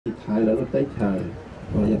thái là lúc tết thời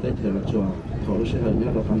và giờ tết thời là chùa thổ lúc sẽ hơi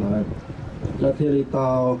nhớ được phần này là thế thì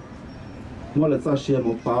tao mua là cho xe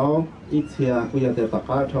một bao ít xe bây giờ thì tất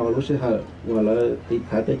cả thổ lúc sẽ hơi và là tí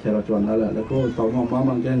thái tết thời là chùa đó là cô tao mong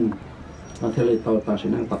bằng cái là thế thì tao sẽ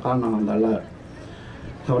năng tất cả nó là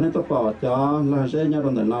thầu nên tôi bỏ cho là sẽ nhớ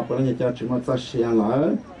đồng nào bỏ lên cho chúng ta cho xe lại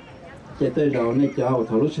chạy tới rồi nên cho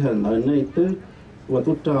thầu lúc sẽ lại nên tức và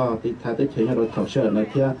tôi cho thì thay tới chuyện rồi thầu sẽ lại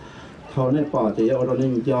kia thầu nên bỏ thì ở đó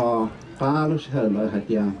nên cho cá lúc sẽ lại hai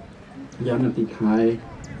tiền giờ nên thì thay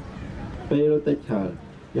bê lúc tới chờ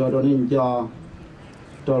giờ đó nên cho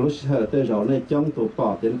lúc sẽ tới rồi nên trong tôi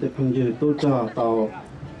bỏ thì nó không dư tôi cho tàu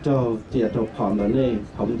cho chia cho phòng đó nên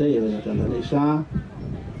không tới là cho nó đi xa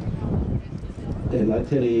để nói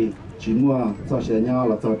thì chỉ mua cho xe nhau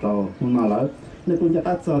là cho trâu không nào lỡ nên cũng cho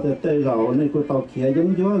cho tới tới rồi nên cũng tàu kia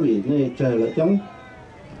giống gió vì nên trời lại chống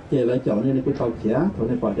trời lại chọn nên cũng tàu kia thôi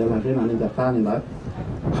nên bỏ cho là thế nào nên cho ta nên đó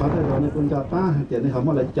khó tới rồi nên cũng cho ta thì nên không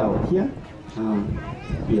có lại chậu kia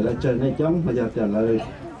vì là trời nên chống bây giờ trời lại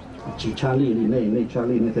chỉ Charlie này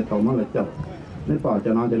Charlie này thì tàu nó lại chậu nên bỏ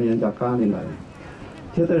cho nó cho nên cho ta nên lại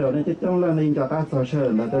thế tới rồi nên cái trong là nên cho ta sao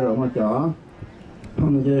sơn là tới rồi mà chó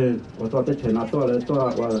không như của tôi tới chuyện nào tôi là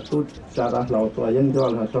tôi và tôi trả ra lầu tôi dân cho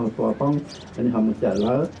là trong tôi phong nên họ một chạy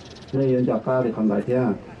lớn nên cho ta thì còn lại thế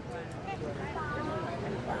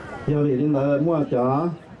giờ thì đến là mua chó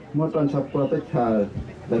mua con sắp qua tới chờ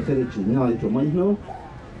để cái chỉ nhoi chủ mấy lúc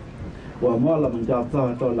và mua là mình cho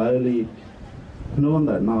tôi lại đi nôn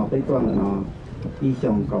để nó tới con để nó đi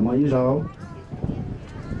chồng có mấy rau.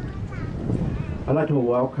 I'd like to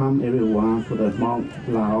welcome everyone to the Hmong,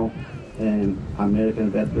 Lao, and American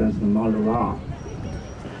veterans in Laos.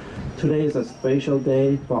 Today is a special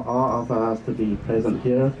day for all of us to be present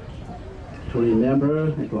here, to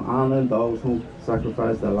remember and to honor those who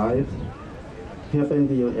sacrificed their lives, helping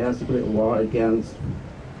the U.S. Great War against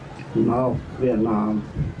North Vietnam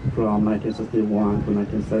from 1961 to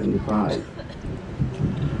 1975.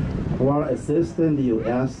 While assisting the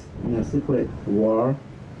U.S. in a secret war,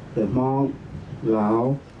 the Hmong,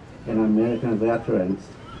 Lao, and American veterans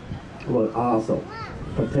were also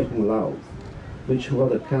protecting Laos, which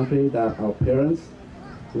was the country that our parents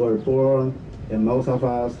were born, and most of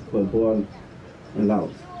us were born in Laos.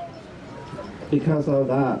 Because of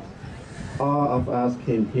that, all of us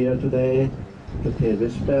came here today to pay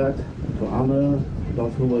respect, to honor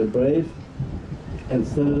those who were brave and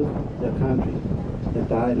served their country, that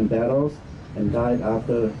died in battles and died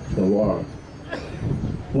after the war.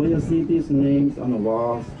 When you see these names on the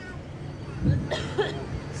walls,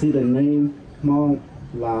 see the name Hmong,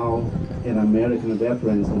 Lao, and American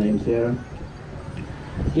veterans names here,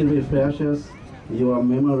 it refreshes your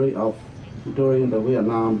memory of during the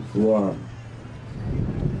Vietnam War.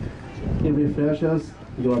 It refreshes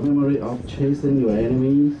your memory of chasing your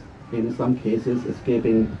enemies, in some cases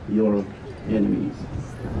escaping your enemies.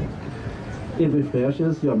 It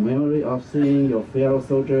refreshes your memory of seeing your fellow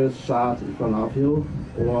soldiers shot in front of you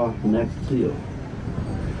or next to you.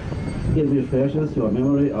 It refreshes your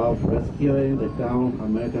memory of rescuing the downed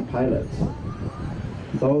American pilots.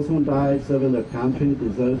 Those who died serving the country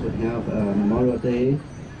deserve to have a Memorial Day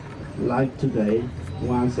like today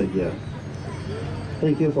once a year.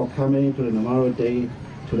 Thank you for coming to the Memorial Day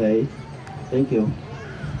today. Thank you.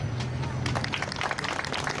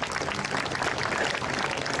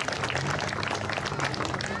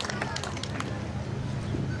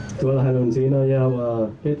 Well, hello, Zena. Yeah,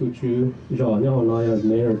 Petuchu, John,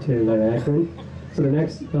 Mayor Terry Van Akkeren. So the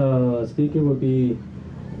next speaker will be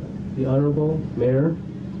the Honorable Mayor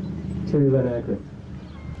Terry Van Akkeren.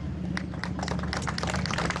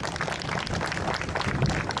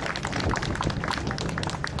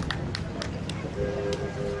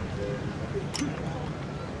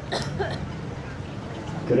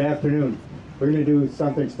 Good afternoon. We're going to do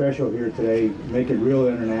something special here today, make it real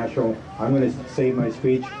international. I'm going to say my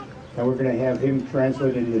speech, and we're going to have him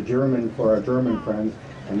translate into German for our German friends,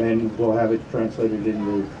 and then we'll have it translated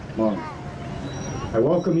into Hmong. I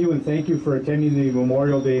welcome you and thank you for attending the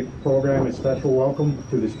Memorial Day program. A special welcome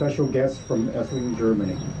to the special guests from Esslingen,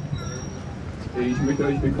 Germany. Ich möchte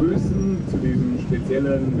euch begrüßen zu diesem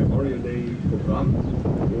speziellen Memorial Day Programm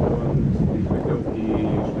und ich möchte auch die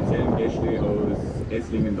speziellen Gäste aus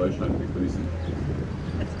Esslingen, Deutschland begrüßen.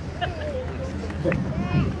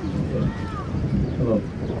 Hello.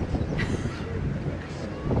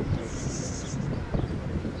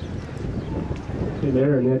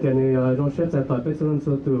 Mayor 呢，今日用實際代表身份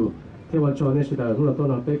做到，即係話做呢時代，可能都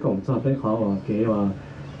能俾工作俾เขา啊，嘅話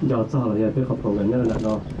又做啦，又俾佢旁人一樣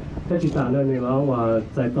咯。跟住但係你話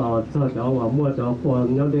在到即係講話摸咗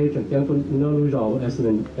貨，有啲仲將佢攞入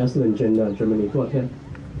Esslingen Germany 多天。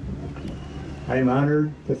I am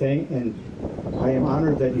honored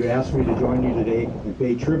that you asked me to join you today and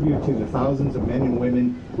pay tribute to the thousands of men and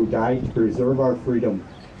women who died to preserve our freedom.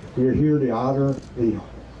 We are here to honor the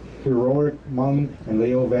heroic Hmong and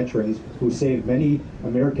Lao veterans who saved many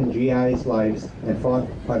American GIs' lives and fought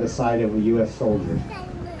by the side of the U.S. soldiers.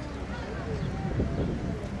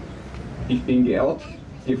 Ich bin geehrt,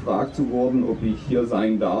 gefragt zu worden, ob ich hier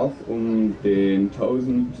sein darf, um den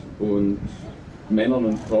 1000 und Männern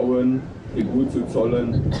und Frauen Tribut zu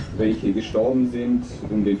zollen, welche gestorben sind,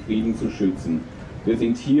 um den Frieden zu schützen. Wir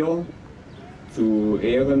sind hier zu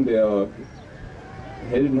Ehren der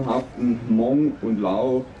heldenhaften Hmong und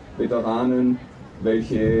Lao Veteranen,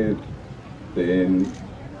 welche den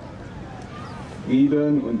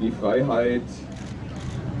Frieden und die Freiheit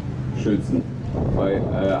schützen,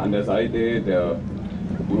 an der Seite der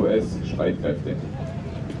US-Streitkräfte.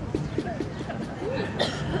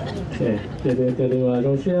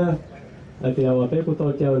 Thì ở bên của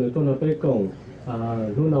tôi chơi nữa tôi nói bên cùng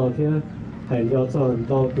lúc nào thì hành cho chọn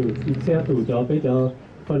đào từ xe từ cho bây giờ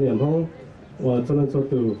quan điểm không và cho nên số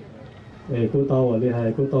từ để cô tàu ở đây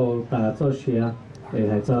hay cô tàu đã cho xe để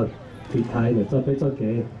hay cho thị thái để cho bây giờ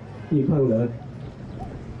cái y khoang nữa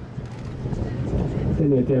thế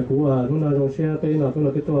này thì cũng lúc nào trong xe bên nào cũng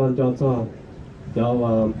là cái toàn cho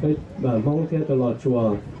bây bản mong theo từ lò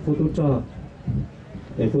chùa cô tu cho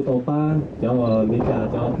để cô tàu ba cho mấy cả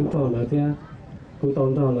cho chú tròn nữa thế cô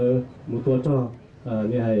tàu tròn nữa một tua cho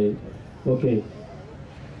như này ok.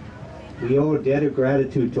 We owe a debt of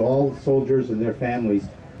gratitude to all soldiers and their families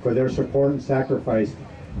for their support and sacrifice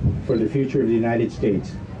for the future of the United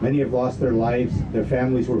States. Many have lost their lives. Their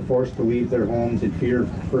families were forced to leave their homes in fear of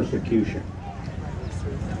persecution.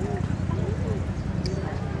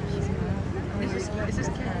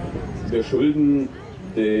 Wir schulden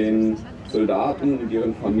den Soldaten und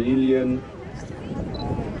ihren Familien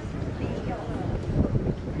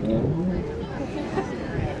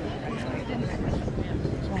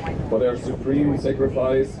for their supreme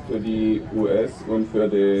sacrifice für die US und für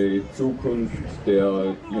die Zukunft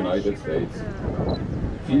der United States.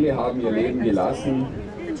 Viele haben ihr Leben gelassen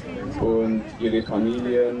und ihre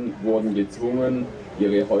Familien wurden gezwungen,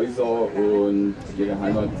 ihre Häuser und ihre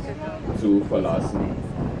Heimat zu verlassen.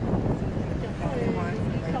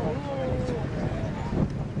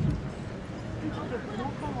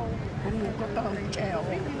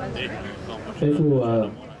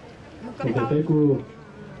 Cái cu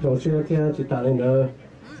dòng xe theo chỉ tạo lên nữa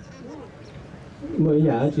mới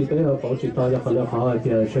giả chỉ tới ở phố chỉ to cho phần họ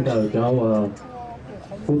thì sẽ đầu cho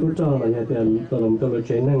phụ tu cho là nhà tiền tàu đồng tàu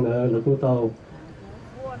chế năng nữa là cu tàu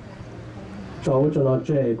cho nó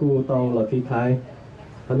chế cu tàu là thi thái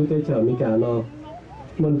hắn lúc tới chờ mi cả nó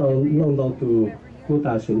mình tàu nông tàu từ cu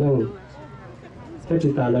tà sử năng cái chỉ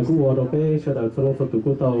tạo là cu ở đâu bé sẽ đầu cho nó từ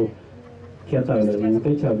cu tàu kia tàu là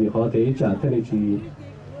tới chờ vì họ thấy trả thế này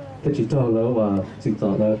chỉ cho nó và dịch tỏ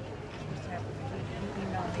nó.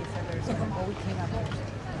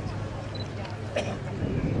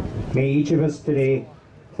 May each of us today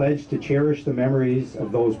pledge to cherish the memories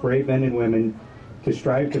of those brave men and women, to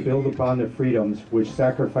strive to build upon the freedoms which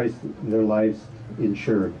sacrificed their lives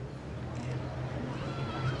ensured.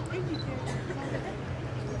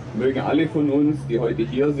 Mögen alle von uns, die heute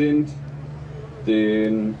hier sind,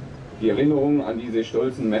 die Erinnerung an diese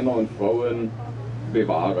stolzen Männer und Frauen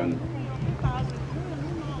bewahren,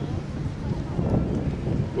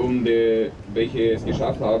 welche es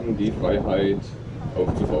geschafft haben, die Freiheit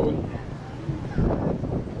aufzubauen.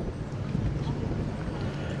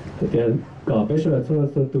 Có bây giờ tôi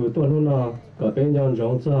từ tuần nào có bên nhau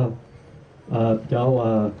giống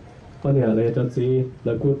cho con nhà này cho gì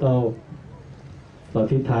là cô tàu là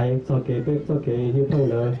thi thái cho cái như phong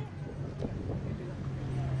nữa.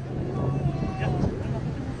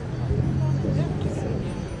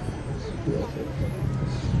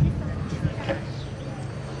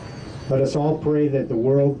 Let us all pray for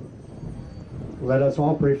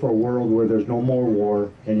a world where there's no more war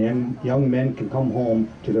and young men can come home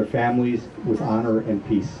to their families with honor and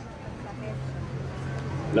peace.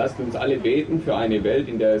 Lasst uns alle beten für eine Welt,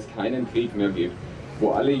 in der es keinen Krieg mehr gibt, wo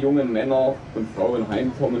alle jungen Männer und Frauen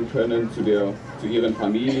heimkommen können zu ihren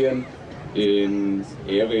Familien in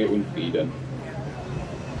Ehre und Frieden.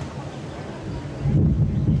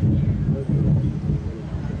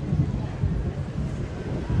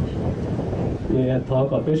 Thọ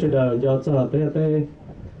có bây giờ do cho bé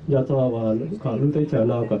do cho và còn lúc tới chờ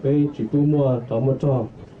nào có bé chỉ tu mua cho một trò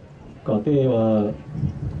có thể và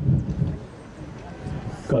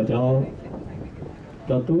có cho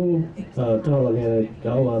tu cho là nghề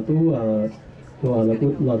cho và tu và là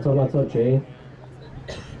tu là cho chế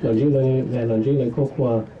làm gì là làm gì là khô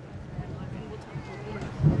qua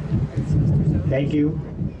Thank you,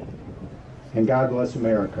 and God bless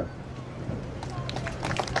America.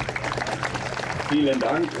 Vielen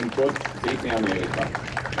Dank und Gott segne Amerika.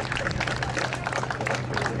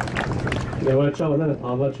 你會做呢？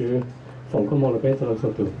阿媽主phòng không mong là bé cho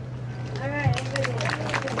số tuổi.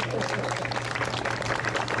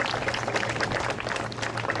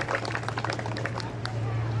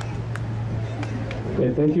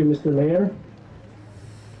 Okay, thank you, Mr. Mayor.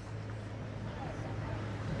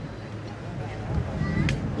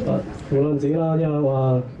無論點啦，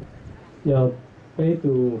又俾到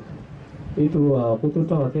好多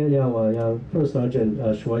多嘅又話又 First Sergeant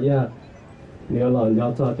Shoua，你有能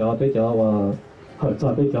有做就比較話合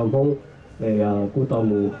作比較好嚟顧到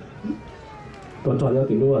冇個狀有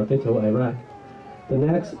條路啊，比較 Iraq. The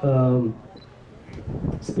next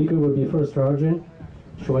speaker will be First Sergeant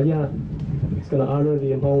Shoua. He's going to honor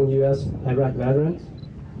the Hmong U.S. Iraq veterans.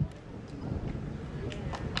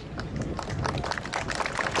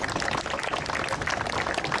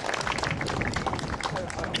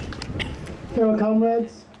 Fellow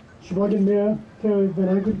comrades, Sheboygan Mayor Terry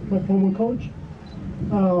Van Akkeren, my former coach.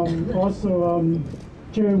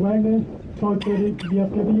 Jerry Wagner, 1230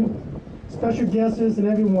 BFW. Special guests and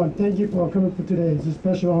everyone, thank you for coming for today. It's a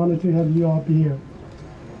special honor to have you all be here.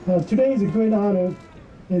 Today is a great honor.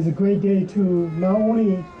 It's a great day to not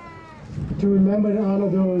only to remember and honor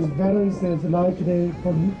those veterans that's alive today,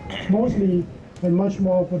 but mostly and much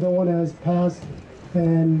more for the one that has passed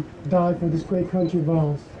and died for this great country of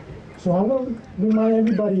ours. So I want to remind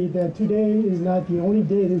everybody that today is not the only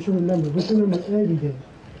day they should remember. We should remember every day,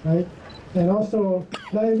 right? And also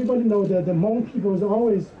let everybody know that the Hmong people is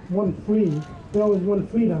always want free. They always want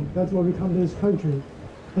freedom. That's why we come to this country.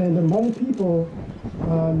 And the Hmong people,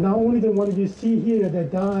 not only the ones you see here that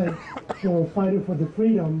died for fighting for the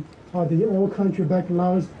freedom of the old country back in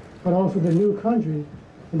Laos, but also the new country.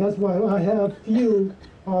 And that's why I have few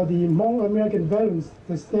of the Hmong American veterans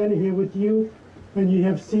that's standing here with you, and you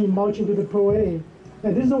have seen marching to the parade.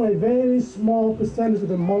 And this is only a very small percentage of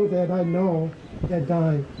the Hmong that I know that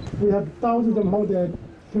died. We have thousands of Hmong that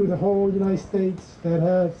through the whole United States that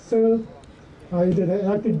have served either the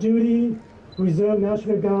active duty, Reserve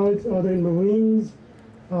National Guards, or the Marines,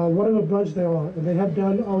 whatever branch they are. And they have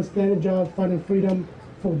done outstanding job fighting freedom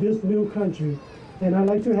for this new country. And I'd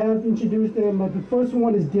like to have introduced them. The first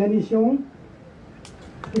one is Danny Chong.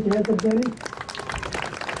 Put your hands up, Danny.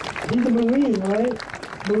 He's a Marine, right?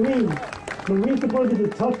 Marine's supposed to be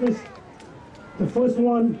the toughest, the first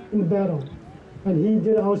one in battle. And he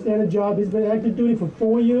did an outstanding job. He's been active duty for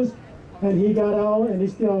 4 years, and he got out, and he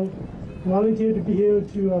still volunteered to be here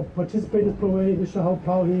to participate in this parade to show how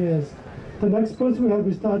proud he is. The next person we have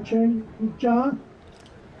is Chong.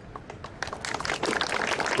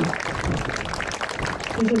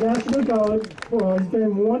 He's a National Guard. He's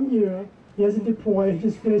been 1 year. He hasn't deployed. He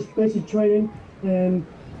just finished basic training, and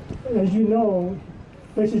as you know,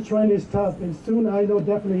 basic training is tough, and soon I know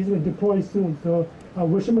definitely he's going to deploy soon. So I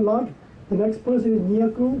wish him luck. The next person is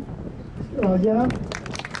Nyaku.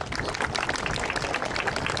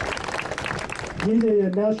 He's a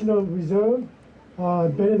National Reserve,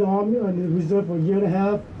 been in the Army and the Reserve for a year and a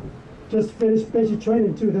half. Just finished basic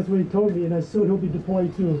training too, that's what he told me, and soon he'll be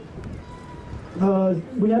deployed too.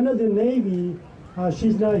 We have another Navy,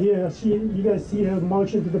 she's not here. You guys see her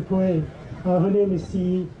marching to the parade. Her name is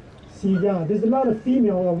Ya. There's a lot of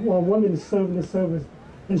female women serving the service,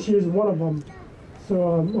 and she is one of them.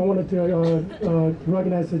 So I wanted to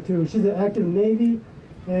recognize her too. She's an active Navy,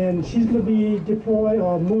 and she's going to be deployed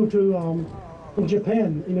or moved to in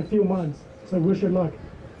Japan in a few months. So wish her luck.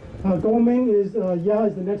 Goming is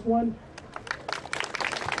is the next one.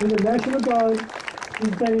 In the National Guard,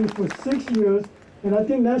 he's been in for 6 years, and I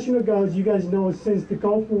think National Guards, you guys know, since the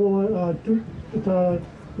Gulf War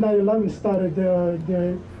 9/11 started,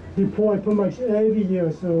 they're deployed pretty much every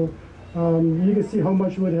year. So you can see how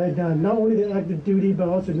much what they have done. Not only the active duty, but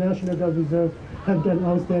also National Guard Reserve have done an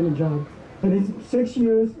outstanding job. And he's 6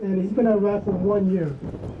 years, and he's been in Iraq for 1 year.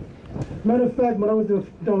 Matter of fact, when I was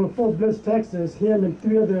down in Fort Bliss, Texas, him and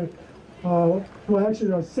 3 other, well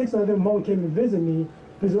actually 6 other Hmong came to visit me,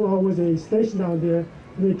 because there was a station down there.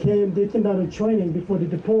 They came down to training before they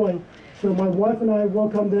deployed. So my wife and I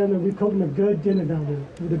welcomed them, and we cooked them a good dinner down there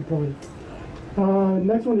with the deployed.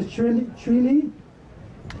 Next one is Trini.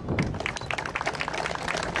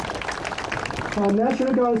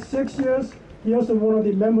 National Guard, 6 years. He also one of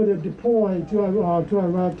the members that deployed to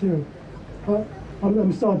Iraq too.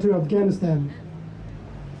 I'm sorry, to Afghanistan.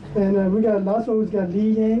 And we got last one. We got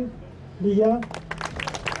Leah.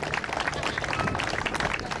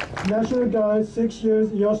 National Guard, 6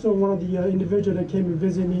 years. He also one of the individuals that came to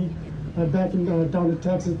visit me back in down to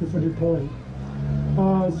Texas before deploying.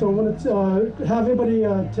 So I want to have everybody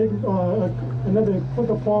take another quick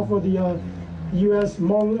applause for the U.S.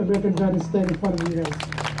 Hmong American veterans standing in front of you guys.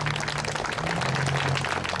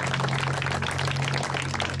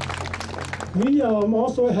 We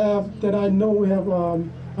also have, that I know we have,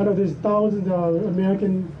 I know there's thousands of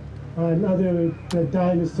American and other that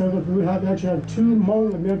died in the service. We actually have 2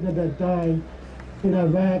 Hmong Americans that died in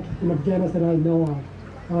Iraq and Afghanistan I know of.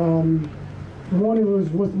 One was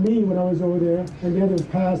with me when I was over there, and the other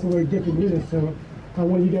passed away different units. So I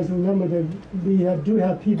want you guys to remember that we do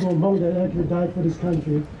have people among that actually died for this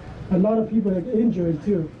country. A lot of people that injured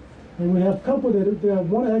too. And we have a couple that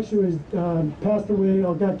one actually was passed away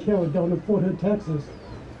or got killed down in Fort Hood, Texas.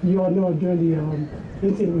 You all know during the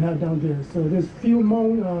incident we had down there. So there's few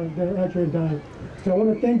Hmong that actually died. So I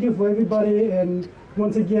want to thank you for everybody, and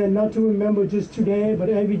once again, not to remember just today, but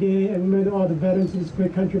every day, and remember all the veterans in this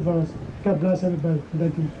great country of ours. God bless everybody.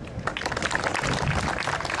 Thank you.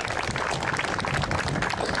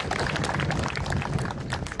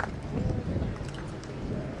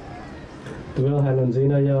 Well,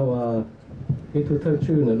 Hanonzina Yao,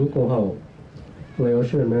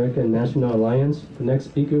 Laotian American National Alliance. The next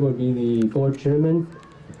speaker will be the board chairman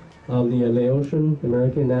of the Laotian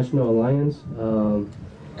American National Alliance,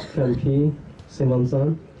 Kampi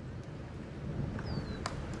Simonsan.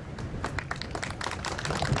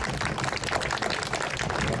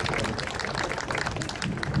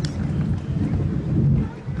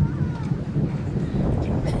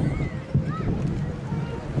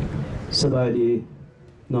 Sabadi,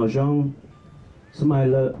 Chong,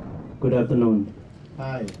 Smiler, good afternoon.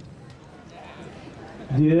 Hi.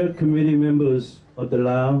 Dear committee members of the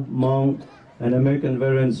Lao, Hmong, and American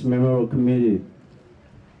Veterans Memorial Committee,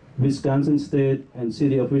 Wisconsin State and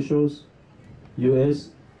city officials,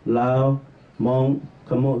 U.S., Lao, Hmong,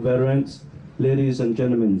 Khmer veterans, ladies and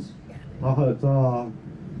gentlemen. Wisconsin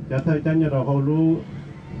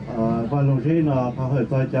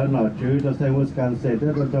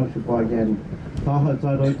Sheboygan.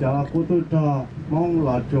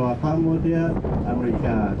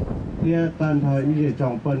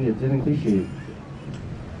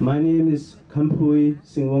 My name is Kampui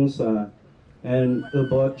Singwongsa, and the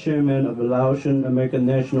board chairman of the Laotian American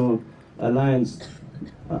National Alliance,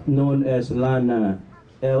 known as LANA,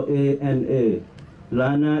 L-A-N-A.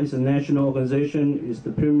 LANA is a national organization, is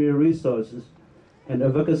the premier resources and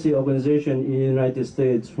advocacy organization in the United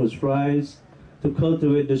States who strives to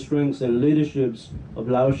cultivate the strengths and leaderships of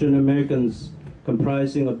Laotian Americans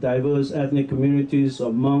comprising of diverse ethnic communities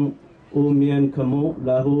of Hmong, U Mien, Khmer,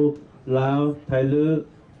 Lahu, Lao, Thai Lu,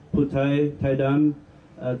 Puthai, Thai Dam,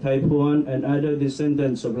 Thai Puan, and other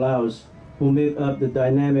descendants of Laos who make up the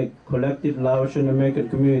dynamic collective Laotian American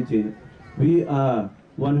community. We are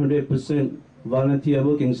 100% volunteer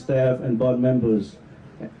working staff and board members.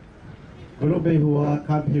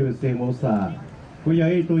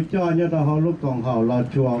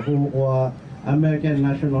 American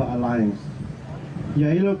National Alliance.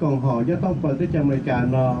 Vậy lúc còn họ cho tông bật tới chồng người cả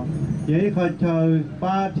nó. Vậy khỏi chờ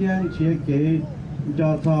 3 thiên chia kỹ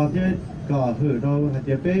cho so chứ có thử đâu.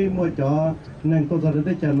 Chỉ biết mua cho nên tôi sẽ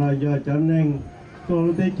tới chồng nó giờ cho nên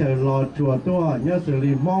tôi tới chờ lò chùa tôi nhớ xử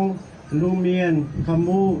lý Hmong, Lu Mien,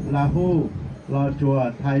 Khmer, Lahu, lò chùa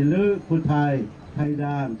Thai Lu, Puthai, Thai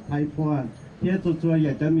Dam, Thai Puan. Thế tôi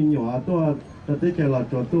giờ cho mình nhỏ tôi tới chờ lò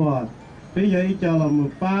chùa tôi. Bây giờ cho là một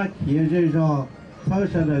ba kia rơi rồi, thôi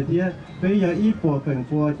sẽ đời thế. Bây giờ ít bộ phận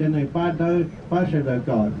của cho nên ba sẽ đời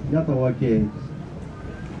còn, nhớ tôi kì.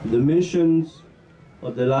 The missions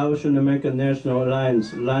of the Laotian American National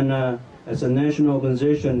Alliance, LANA, as a national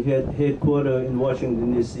organization headquartered in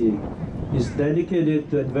Washington, D.C., is dedicated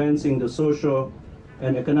to advancing the social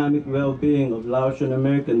and economic well-being of Laotian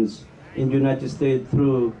Americans in the United States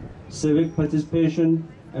through civic participation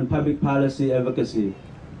and public policy advocacy.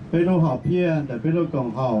 Bây giờ họ phía, để bây giờ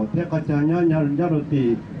còn họ, thế có cho nhau đầu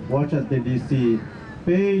tiên, Washington D.C.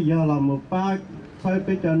 Bây giờ là một bác, thôi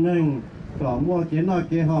bây giờ nên, có mua cái nào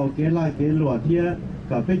cái hậu, cái lại cái lụa thế,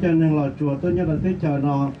 có bây giờ nên là chùa tôi nhớ là tới chờ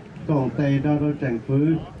nó, còn tây đó rồi chẳng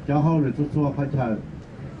phứ, cho hậu rồi xua phải chờ.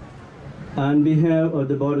 On behalf of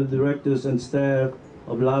the Board of Directors and staff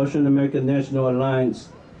of Laotian American National Alliance,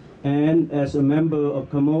 and as a member of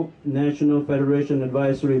Khmer National Federation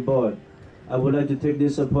Advisory Board, I would like to take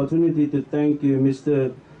this opportunity to thank you,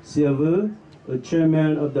 Mr. Siavu, the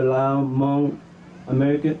chairman of the Lao Hmong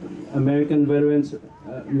American Veterans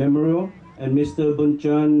Memorial, and Mr.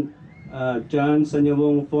 Bunchan John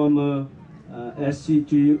Sanyawong, former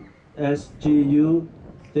SGU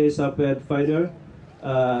firefighter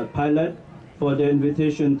pilot, for the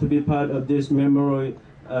invitation to be part of this memorial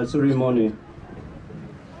ceremony.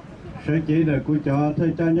 Sẽ chỉ để của cho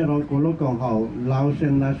thời gian cho của lúc còn hậu Laos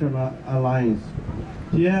National Alliance.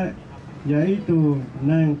 Chia giấy tù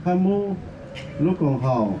nàng khám mũ lúc còn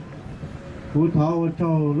hậu phụ thọ ở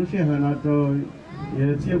châu lúc sẽ hơn ở châu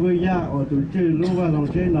chia với gia ở tụ chữ lúc vào lòng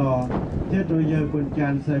chế nọ thiết rồi giờ quần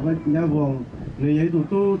tràn sẽ với nhà vòng người giấy tụ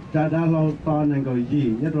tu trả đa lâu to nên gọi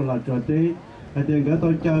gì nhất là trò tế hay tiền cái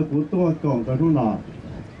tôi chơi của tôi còn cái lúc nọ.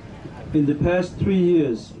 In the past 3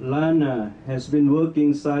 years, Lana has been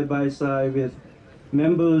working side by side with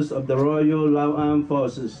members of the Royal Lao Armed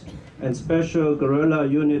Forces and Special Guerrilla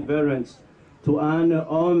Unit veterans to honor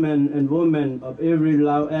all men and women of every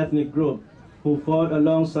Lao ethnic group who fought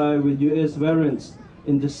alongside with U.S. veterans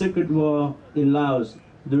in the Secret War in Laos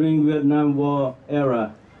during Vietnam War era.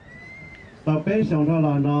 Tao bé xong ra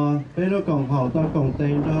là nó bé nó còn hậu tao còn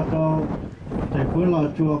tiền cho để cứ là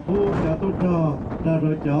chùa cũ cho tôi cho ra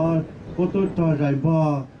rồi cho cô tôi cho giải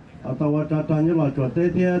bò tao cho như là chùa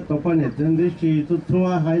tết thế tao phải nhận tin đi chi tôi thua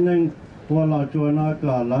hay nên qua là chùa nó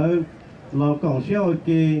cả lớn là còn siêu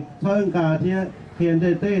kỳ thân cả thế hiện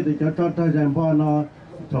tại tết thì cho giải bò nó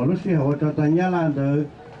cho lúc siêu cho ta nhớ là được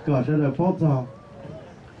cả sẽ được phốt cho.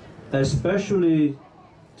 Especially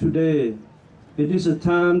today, it is a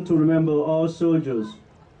time to remember all soldiers,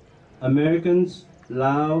 Americans,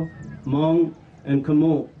 Lao, Hmong, and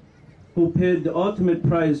Khmer, who paid the ultimate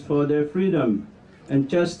price for their freedom and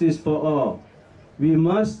justice for all. We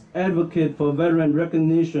must advocate for veteran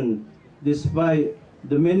recognition despite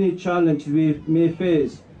the many challenges we may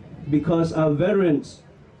face, because our veterans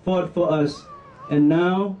fought for us, and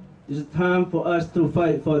now is time for us to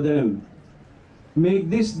fight for them. Make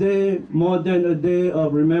this day more than a day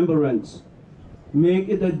of remembrance. Make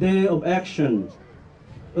it a day of action,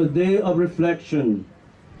 a day of reflection,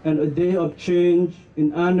 and a day of change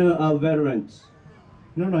in honor of our veterans.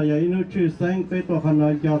 Nó là vậy nó chưa sáng với tôi hành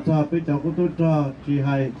nói cho với cháu của tôi cho chỉ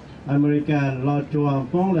hay America lo chùa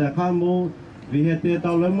phong là khám mũ vì hiện tại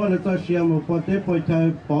tàu lớn mới là cho xem một phần tế bồi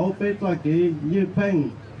trời bảo với tôi cái như phanh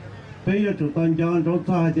bây giờ chủ toàn cho chúng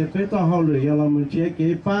ta thì với tôi hậu lửa là mình sẽ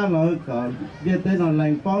cái phá lợi cả hiện tại là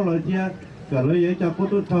lành phá lợi chứ cả lợi vậy cho của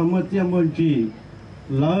tôi cho một chiếc một gì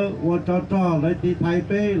lỡ và cho lấy tí thái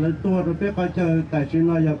bê lấy tua rồi bê coi chờ tại sao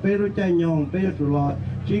nó giờ bê rồi chạy nhong bê chủ lo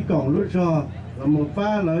chỉ còn lúc cho là một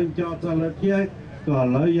phá lợi cho lợi kia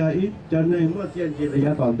còn lợi giờ ít cho nên một chuyện gì là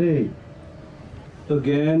giờ toàn thế.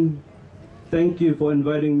 Again, thank you for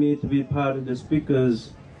inviting me to be part of the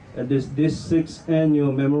speakers at this 6th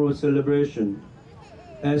annual memorial celebration.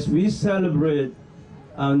 As we celebrate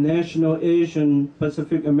our National Asian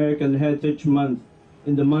Pacific American Heritage Month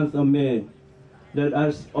in the month of May, let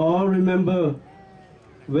us all remember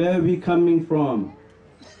where we're coming from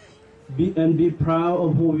and be proud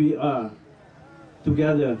of who we are.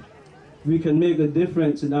 Together, we can make a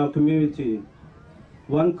difference in our community,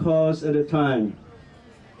 one cause at a time.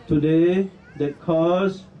 Today, that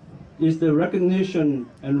cause is the recognition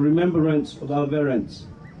and remembrance of our veterans.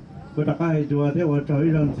 Tôi đã khai chùa theo ở trời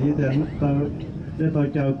rằng chỉ để tôi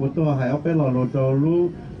chờ của tôi hãy ở bên lò lò trò lú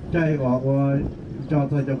chạy ở cho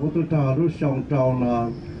thời chờ của tôi trò lú sòng trò là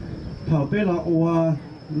thở bên là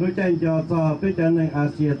lú chạy cho bên chân này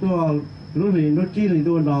Asia tôi lú lì lú chi lì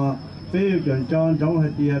tôi là bây giờ chuyển cho trong hệ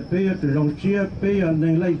tiệt bây giờ từ dòng chia bây giờ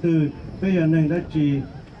này lấy từ bây giờ này đã chỉ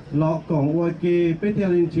lọ còn qua kia bây theo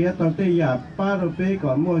linh chia tàu tây giả ba rồi bây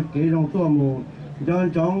còn mua cái dòng tua mù cho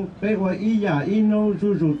trong bây qua ý giả ý nô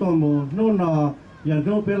su tua mù nô nọ giờ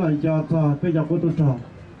nô bây là cho thọ bây giờ có tôi thọ.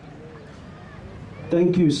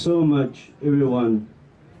 Thank you so much, everyone.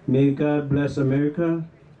 May God bless America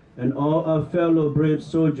and all our fellow brave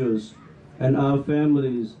soldiers and our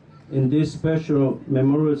families in this special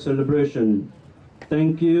memorial celebration.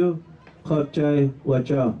 Thank you. Khop chai wa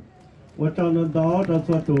chao. 我找得到的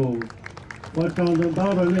做主，我找得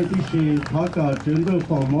到的那就是他个整个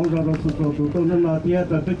房忙着的做主，都能拿点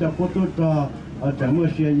的比较不多着，这么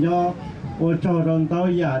炫耀，我找得到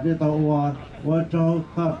呀的到我找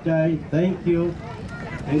好在 ，Thank you，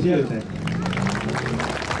 谢谢。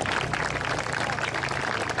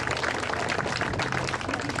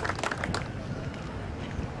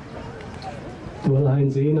Tua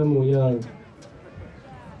lain sih namanya.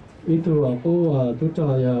 Itu aku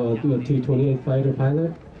T-28 fighter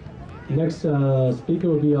pilot. Next speaker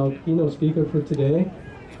will be our keynote speaker for today.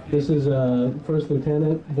 This is First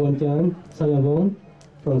Lieutenant Bontian Sangavon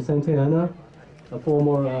from Santa Ana, a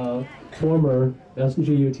former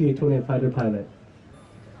SGU T-28 fighter pilot.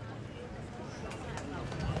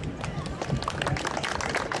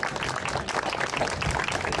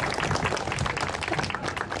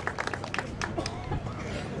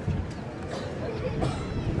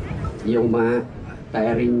 Dùng mà แต่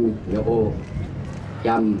ริงเยโอย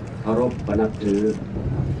ำเคารพนับถือ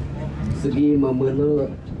สกีมือเลือ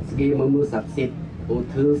สกีมือศักดิ์สิทธิ์อุ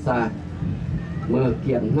ทือซาเมื่อเ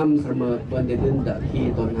กียรติน้ำเสมอเพื่อนดินตะขี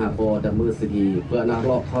ตนหาโปดมือสกีเพื่อนาร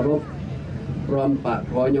อเคารพพร้อมปะ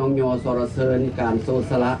พรอยองยอสรเสริญการโซ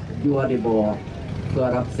สละยัวดิบอเพื่อ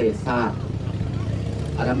รับเศษซาก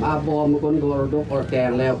อาดัมอาบอมคนโกรดกอแก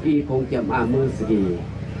งแล้วอีคงเก็บมือสกี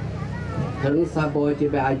ถึงซาโบจิ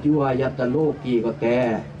เบอายัวยัตโลกีก็แต่